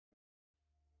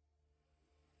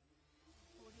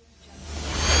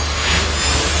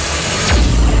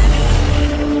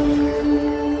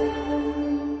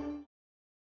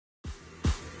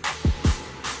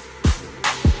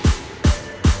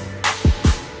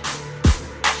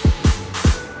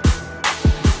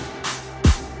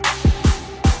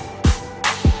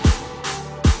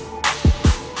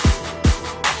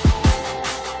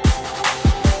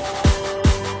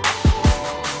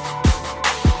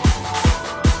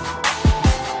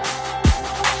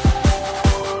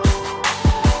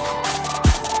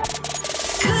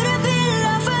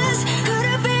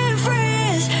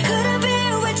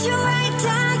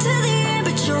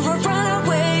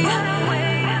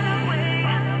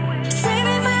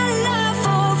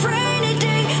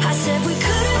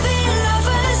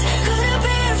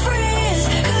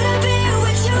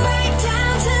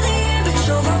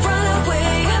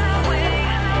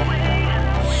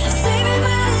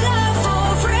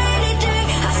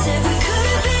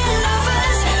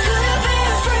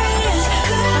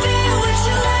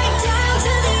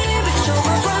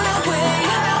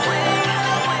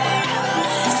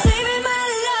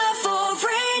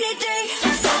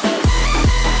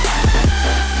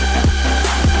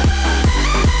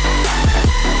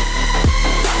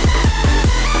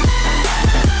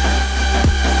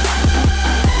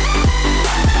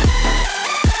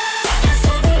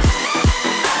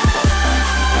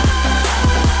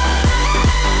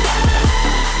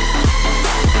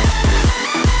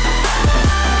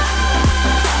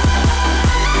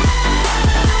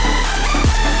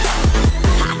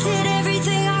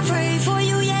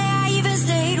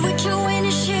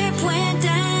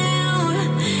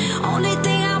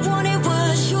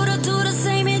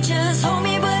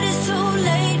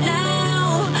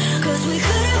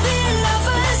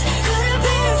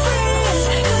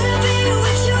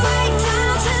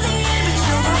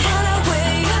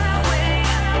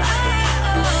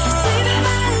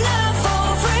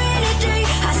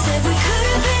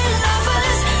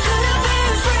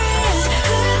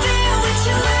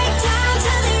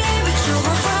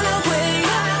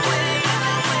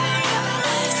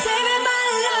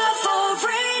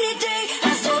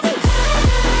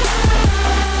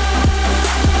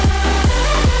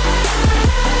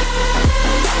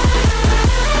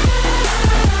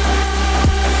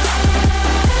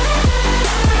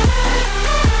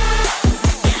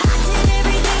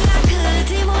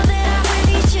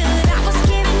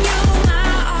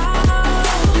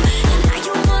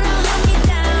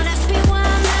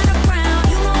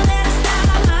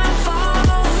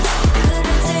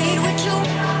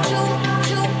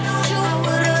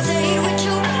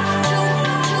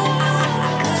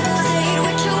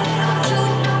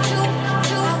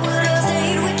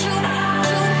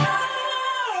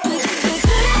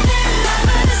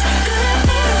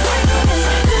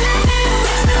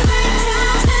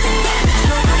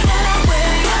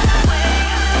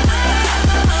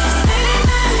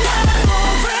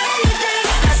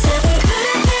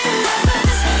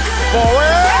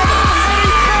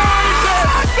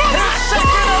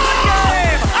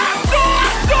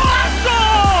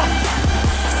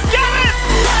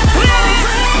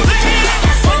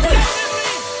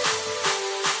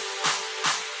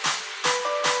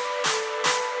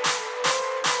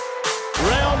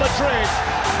Madrid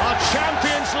are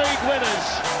Champions League winners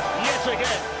yet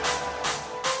again.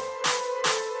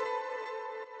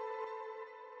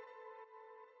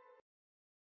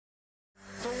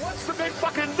 So what's the big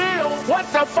fucking deal? What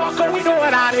the fuck are we doing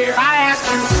out here? I ask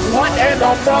you, what in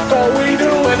the fuck are we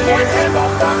doing here?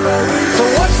 So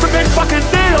what's the big fucking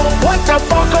deal? What the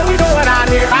fuck are we doing out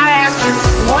here? I ask you,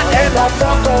 what in the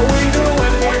fuck are we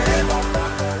doing here?